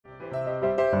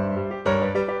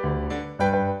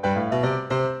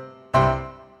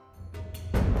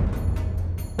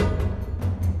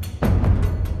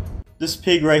this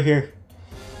pig right here.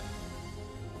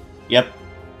 Yep.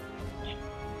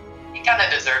 He kinda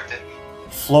deserved it.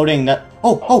 Floating that.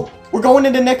 Oh, we're going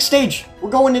into the next stage. We're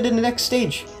going into the next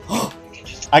stage.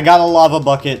 I got a lava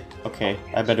bucket. Okay,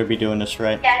 I better be doing this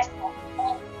right.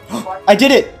 I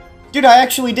did it! Dude, I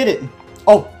actually did it!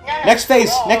 Oh, next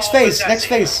phase, next phase, next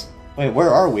phase. Wait, where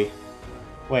are we?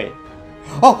 Wait.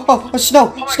 Oh,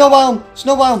 snow! Snow biome!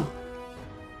 Snow biome!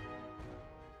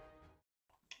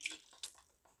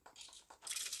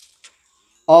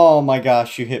 Oh my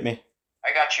gosh, you hit me.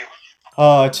 I got you.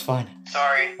 Oh, it's fine.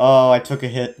 Sorry. Oh, I took a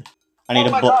hit. I need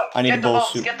a bowl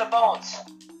soup. Get the bones.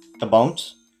 The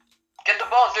bones? Get the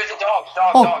bones. There's a dog.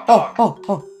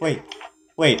 Oh,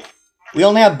 wait. We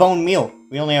only have bone meal.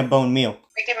 We We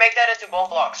can make that into bone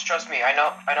blocks. Trust me. I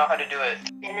know how to do it.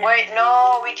 Wait,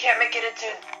 no, we can't make it into.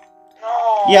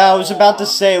 No. Yeah, I was about to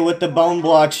say, with the bone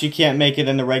blocks, you can't make it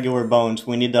into regular bones.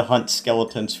 We need to hunt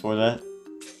skeletons for that.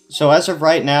 So as of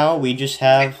right now, we just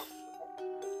have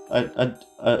a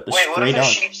Wait, stray what if a dog.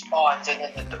 sheep spawns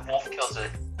and then the wolf kills it?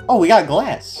 Oh, we got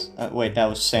glass. Wait, that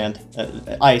was sand.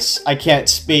 Ice. I can't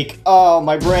speak. Oh,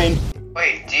 my brain.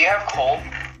 Wait, do you have coal?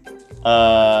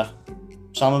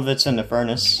 Some of it's in the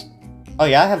furnace. Oh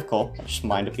yeah, I have coal. I just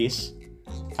mined a piece.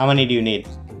 How many do you need?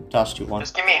 Tossed you one.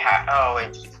 Just give me half. Oh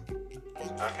wait.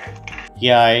 Okay.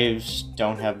 Yeah, I just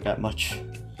don't have that much.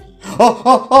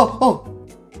 Oh!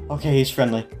 Okay, he's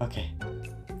friendly. Okay.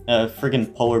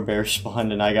 Friggin' polar bear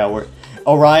spawned and I got work.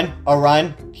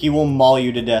 Orion, he will maul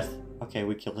you to death. Okay,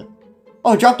 we killed it.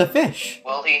 Oh, it dropped a fish.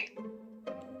 Will he?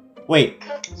 Wait,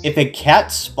 if a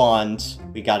cat spawns,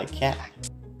 we got a cat.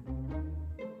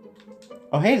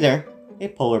 Oh, hey there. Hey,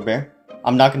 polar bear.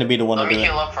 I'm not gonna be the one to do it. Let me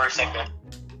heal up for a second.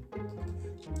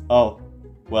 Oh,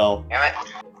 well. Damn it.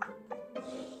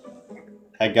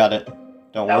 I got it.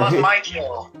 Don't worry. That was my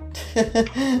kill.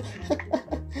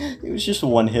 It was just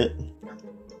one hit.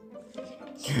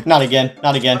 Not again.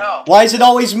 No. Why is it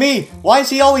always me? Why is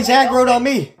he always aggroed on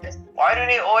me? Why do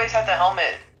they always have the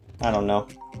helmet? I don't know.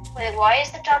 Wait, why is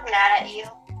the dog mad at you?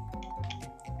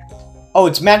 Oh,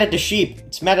 it's mad at the sheep.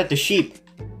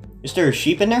 Is there a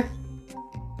sheep in there?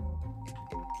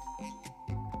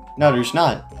 No, there's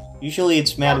not. Usually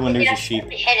it's mad when there's a sheep.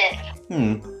 Hit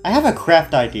it. I have a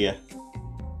craft idea.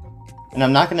 And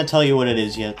I'm not gonna tell you what it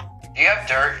is yet. Do you have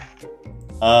dirt?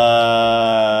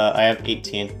 I have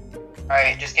 18.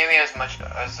 Alright, just give me as much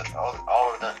as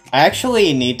all of them. I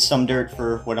actually need some dirt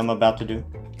for what I'm about to do.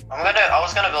 I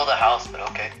was gonna build a house, but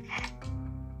okay.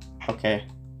 Okay.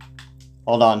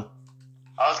 Hold on.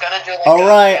 I was gonna do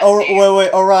like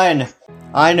Wait, Orion.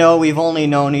 I know we've only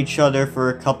known each other for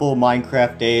a couple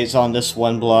Minecraft days on this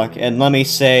one block, and let me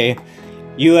say,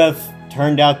 you have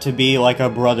turned out to be like a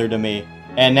brother to me.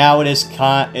 And now it is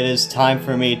time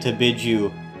for me to bid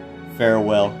you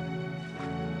farewell.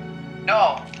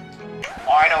 No.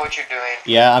 Oh, I know what you're doing.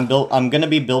 Yeah, I'm gonna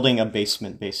be building a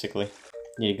basement, basically.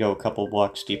 Need to go a couple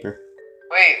blocks deeper.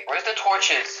 Wait, where's the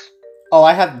torches? Oh,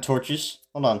 I have the torches.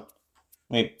 Hold on.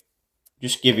 Wait,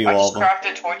 just give you all of them. I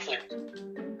just crafted torches.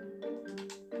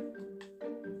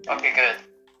 Okay, good.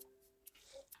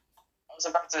 I was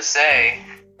about to say.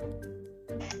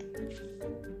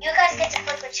 You guys get to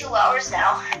play for 2 hours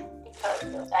now.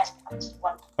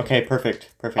 Okay, perfect.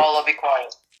 Oh, I'll be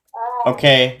quiet.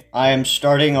 Okay, I am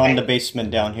starting on the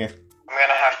basement down here. I'm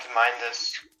gonna have to mine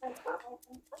this.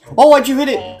 Oh, why'd you hit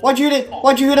it? Why'd you hit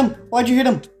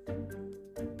him?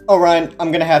 Oh, Ryan,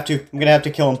 I'm gonna have to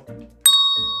kill him.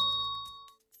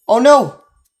 Oh no!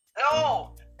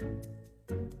 No!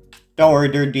 Don't worry,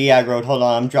 they're de-aggroed. Hold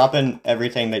on, I'm dropping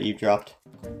everything that you dropped.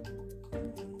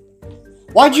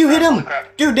 Why'd you hit him?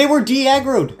 Dude, they were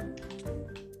de-aggroed.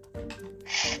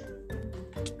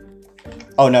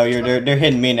 Oh no, they're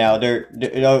hitting me now. They're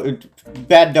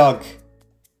bad dog.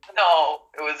 No,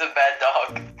 it was a bad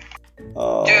dog.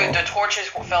 Oh. Dude, the torches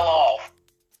fell off.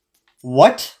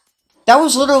 What? That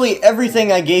was literally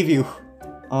everything I gave you.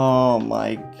 Oh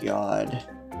my god.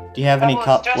 Do you have any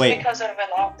Wait. Because of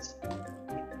an ox.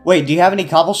 Wait, do you have any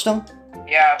cobblestone?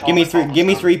 Yeah. Give me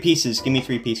 3 pieces. Give me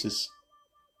 3 pieces.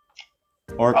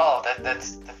 Or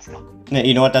that's not.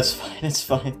 You know what? That's fine. It's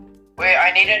fine. Wait,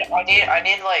 I need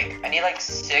like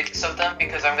 6 of them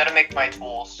because I'm gonna make my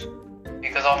tools.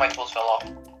 Because all my tools fell off.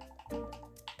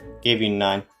 Gave you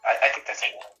 9. I think that's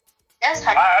it. That's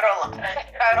hard. I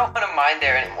don't want to mine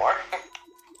there anymore.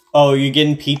 Oh, you're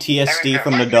getting PTSD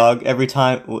from the dog every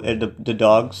time the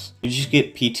dogs. You just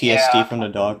get PTSD from the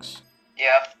dogs.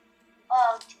 Yeah.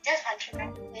 Oh, does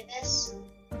Hunter play this?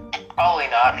 Probably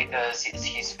not because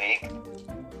he's fake.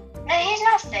 No, he's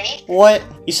not fake. What?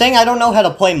 You saying I don't know how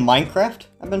to play Minecraft?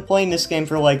 I've been playing this game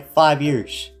for like 5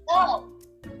 years. No.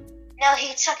 No,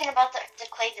 he's talking about the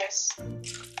clavers.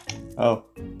 Oh.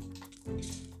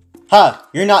 Ha!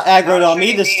 You're not aggroed on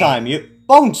me this time. You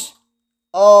Bones!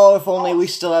 Oh, if only we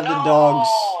still have the dogs.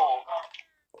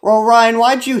 Well, Ryan,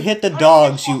 why'd you hit the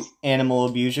dogs, you animal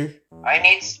abuser? I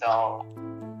need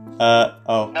stone.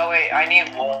 Oh. No, wait, I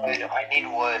need wood. I need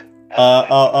wood.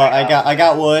 I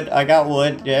got wood. I got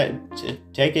wood. Yeah,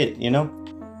 take it, you know?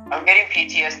 I'm getting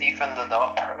PTSD from the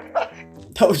dog.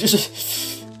 No,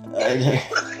 just...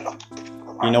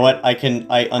 you know what?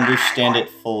 I understand it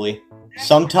fully.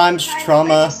 Sometimes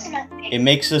trauma, it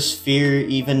makes us fear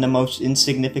even the most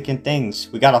insignificant things.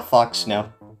 We got a fox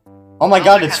now. Oh my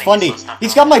god, it's funny.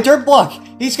 He's got my dirt block.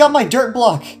 He's got my dirt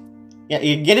block. Yeah,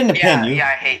 you get in the pen, you. Yeah,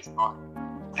 I hate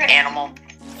animal.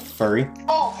 Furry.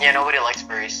 Yeah, nobody likes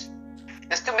furries.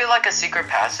 This could be like a secret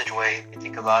passageway, if you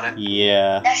think about it.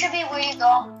 Yeah. That should be where you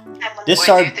go. Wait, do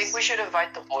you think we should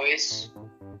invite the boys?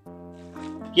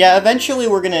 Yeah, eventually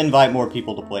we're gonna invite more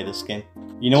people to play this game.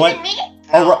 You know what?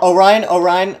 No.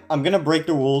 Orion, I'm gonna break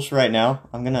the rules right now.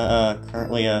 I'm gonna,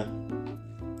 currently,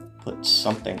 put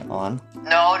something on.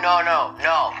 No,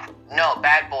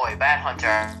 bad boy, bad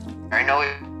hunter. I know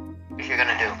what you're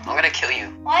gonna do. I'm gonna kill you.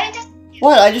 Why does...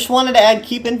 What? I just wanted to add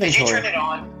keep inventory. Did you turn it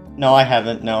on? No, I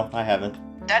haven't. No, I haven't.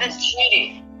 That is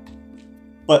cheating.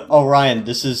 But, Orion,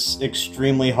 this is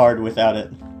extremely hard without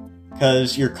it.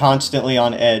 Because you're constantly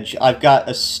on edge. I've got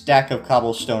a stack of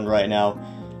cobblestone right now.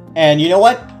 And you know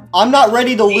what? I'm not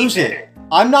ready to lose it.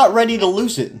 I'm not ready to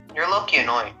lose it. You're low-key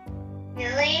annoying.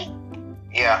 Really?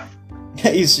 Yeah.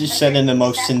 He's just said in the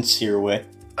most sincere way.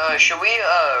 Should we,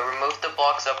 remove the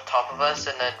blocks up top of us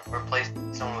and then replace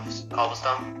them with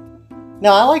cobblestone?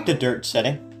 No, I like the dirt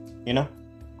setting, you know?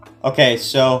 Okay,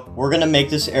 so we're gonna make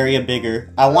this area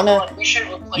bigger. I wanna... We should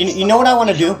replace you know what I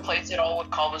wanna do? Replace it all with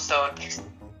cobblestone.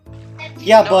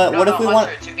 Yeah, but what if we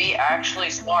want... To be actually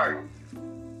smart.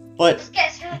 But... Just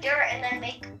get through dirt and then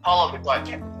make... All of it, what?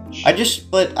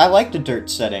 But I like the dirt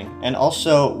setting. And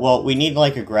also, well, we need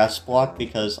like a grass block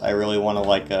because I really want to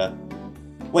like a...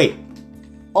 Wait.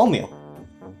 Bone meal.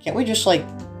 Can't we just like...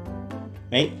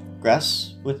 make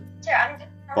grass with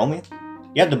bone meal?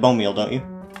 You have the bone meal, don't you?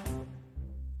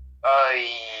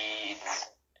 I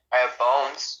have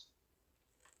bones.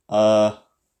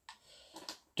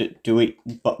 Do we...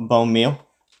 bone meal?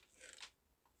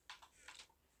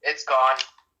 It's gone.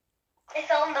 They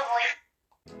fell in the void.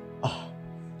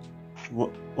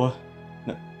 What?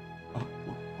 No.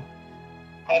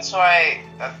 That's why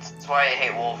I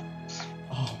hate wolves.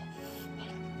 Oh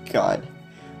my god.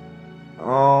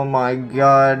 Oh my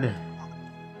god.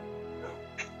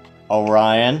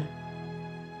 Orion?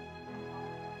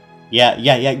 Yeah,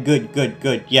 good.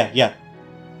 Yeah.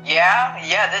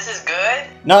 Yeah, this is good?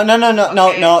 No. Okay.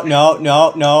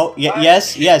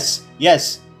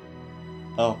 Yes.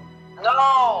 Oh.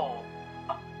 No!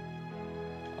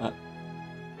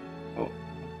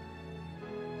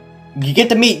 You get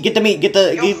the meat, get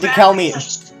the cow meat.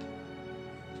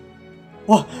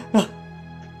 What?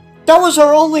 That was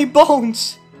our only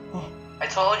bones! I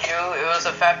told you, it was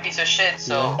a fat piece of shit,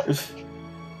 so... Yeah.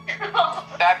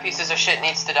 Fat pieces of shit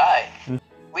needs to die.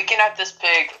 We can have this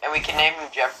pig, and we can name him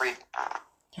Jeffrey.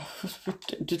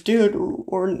 Dude,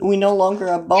 we no longer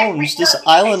have bones. This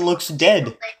island looks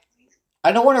dead.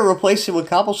 I don't want to replace it with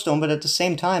cobblestone, but at the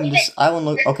same time, this island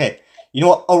looks... Okay, you know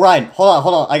what? Orion, hold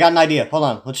on. I got an idea. Hold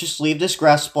on. Let's just leave this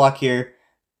grass block here.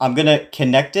 I'm gonna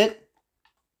connect it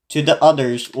to the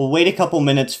others. We'll wait a couple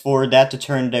minutes for that to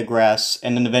turn to grass,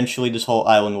 and then eventually this whole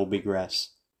island will be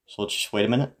grass. So let's just wait a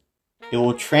minute. It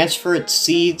will transfer its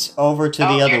seeds over to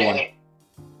the other one.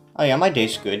 Oh yeah, my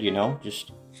day's good, you know,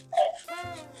 just...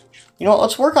 You know what,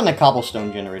 let's work on the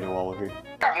cobblestone generator while we're here.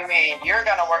 You mean, you're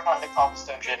gonna work on the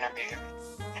cobblestone generator?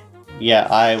 Yeah,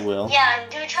 I will. Yeah,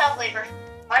 do child labor.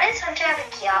 Why does Hunter have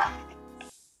a yacht?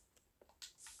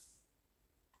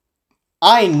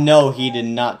 I know he did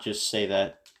not just say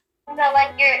that. No,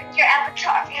 like your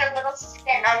avatar, your little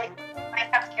skin on my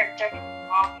character.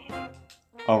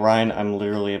 Oh, Ryan, I'm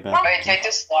literally about... Wait, take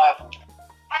this slab.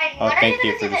 Oh, thank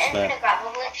you for the slab.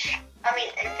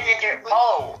 Infinite dirt.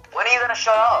 Oh, when are you gonna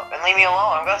shut up and leave me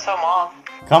alone? I'm gonna set him off.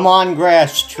 Come on,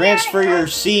 grass, transfer your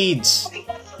seeds.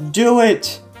 Do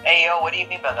it. Hey, yo, what do you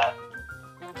mean by that?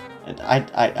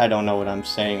 I don't know what I'm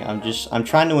saying. I'm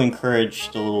trying to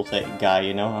encourage the little guy,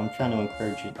 you know? I'm trying to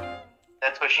encourage it.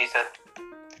 That's what she said.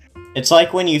 It's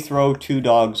like when you throw two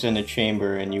dogs in a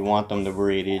chamber and you want them to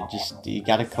breed. You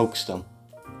gotta coax them.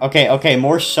 Okay,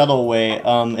 more subtle way.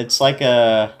 It's like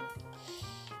a...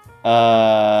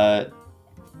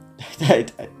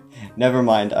 Never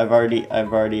mind. I've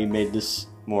already made this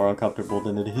more uncomfortable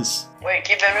than it is. Wait,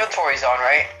 keep the inventories on,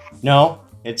 right? No,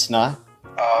 it's not.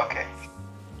 Oh, okay.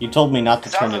 You told me not to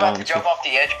turn it on. I was about to jump off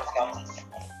the edge for something.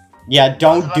 Yeah,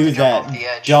 don't do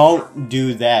that. Don't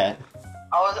do that.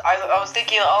 I was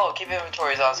thinking, oh, keep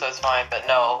inventories on, so it's fine. But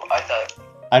no, I thought.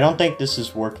 I don't think this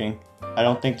is working. I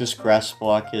don't think this grass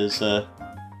block is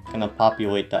gonna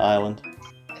populate the island.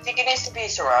 I think it needs to be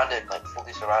surrounded, like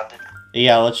fully surrounded.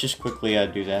 Yeah, let's just quickly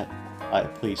do that.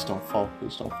 Please don't fall.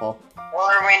 Please don't fall.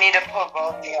 Or we need to put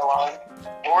both the alarm.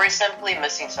 Or we're simply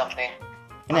missing something.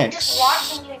 I'm just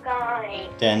watching you guys.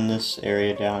 Then this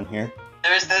area down here.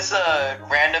 There's this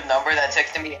random number that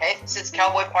texted me, hey, this is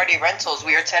Cowboy Party Rentals.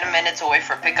 We are 10 minutes away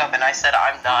for pickup, and I said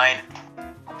I'm 9.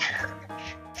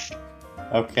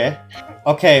 Okay.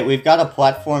 Okay, we've got a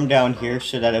platform down here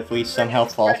so that if we somehow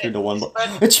fall through the one...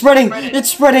 It's spreading!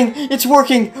 It's spreading! It's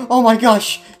working! Oh my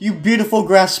gosh! You beautiful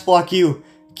grass block, you!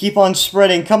 Keep on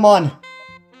spreading, come on!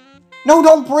 No,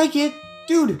 don't break it!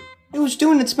 Dude, it was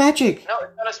doing its magic! No,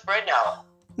 it's gonna spread now.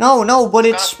 No, but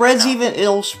it spreads even...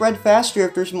 It'll spread faster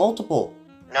if there's multiple.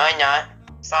 No, not.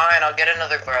 Fine, I'll get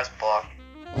another grass block.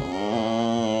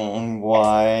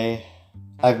 Why?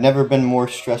 I've never been more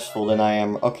stressful than I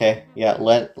am. Okay, yeah,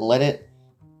 let it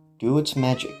do its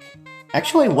magic.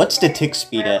 Actually, what's the tick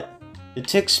speed at? The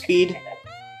tick speed...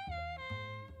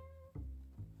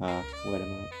 wait a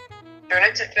minute. Turn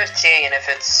it to 15 if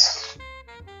it's...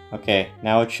 Okay,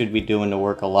 now it should be doing the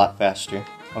work a lot faster.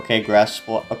 Okay, grass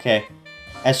block. Okay.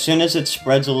 As soon as it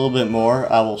spreads a little bit more,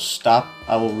 I will stop.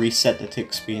 I will reset the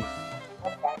tick speed.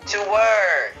 To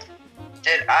work!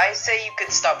 Did I say you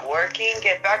could stop working?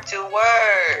 Get back to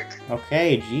work!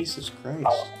 Okay, Jesus Christ.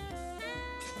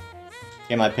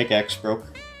 Okay, my pickaxe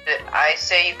broke. Did I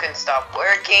say you can stop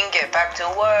working? Get back to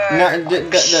work! No,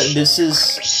 this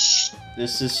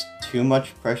is too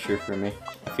much pressure for me.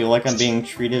 I feel like I'm being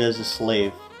treated as a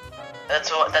slave.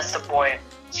 That's the point.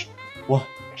 What?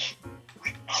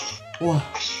 What?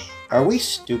 Are we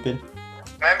stupid?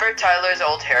 Remember Tyler's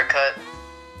old haircut?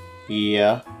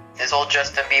 Yeah. His old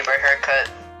Justin Bieber haircut?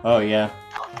 Oh, yeah.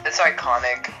 It's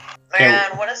iconic.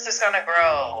 Man, when is this gonna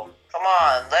grow? Come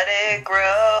on, let it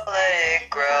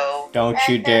grow. Don't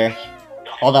you dare.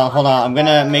 Hold on, I'm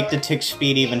gonna make the tick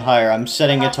speed even higher. I'm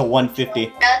setting it to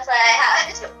 150. That's why I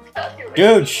have to.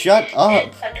 Dude, shut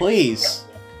up, please.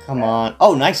 Come on.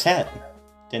 Oh, nice hat.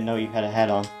 Didn't know you had a hat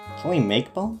on. Can we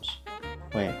make bombs?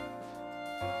 Wait.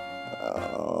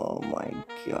 Oh my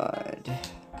god.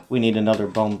 We need another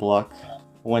bone block.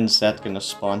 When's that gonna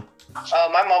spawn?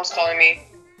 My mom's calling me.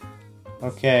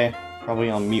 Okay, probably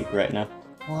on mute right now.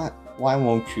 What? Why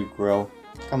won't you grow?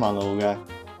 Come on, little guy.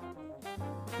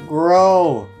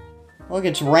 Grow! Look,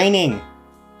 it's raining!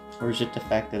 Or is it the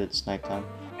fact that it's nighttime?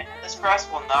 This grass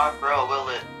will not grow, will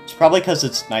it? It's probably because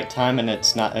it's nighttime and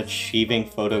it's not achieving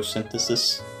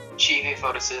photosynthesis. Achieving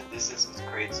photosynthesis is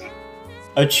crazy.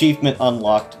 Achievement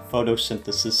unlocked.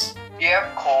 Photosynthesis. Do you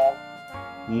have coal?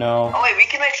 No. Oh wait, we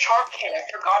can make charcoal. I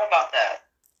forgot about that.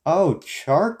 Oh,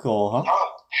 charcoal, huh?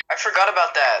 Oh, I forgot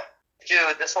about that.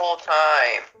 Dude, this whole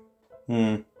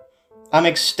time. I'm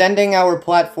extending our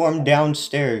platform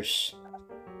downstairs.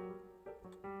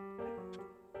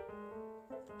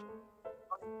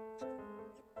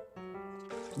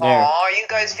 There. Aw, you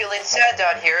guys feeling sad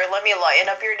down here? Let me lighten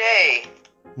up your day.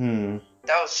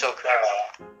 That was so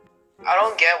cool. I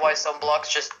don't get why some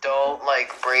blocks just don't,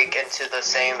 like, break into the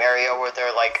same area where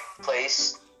they're, like,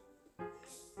 placed.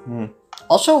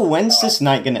 Also, when's this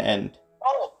night gonna end?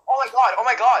 Oh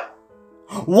my god!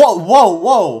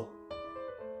 Whoa!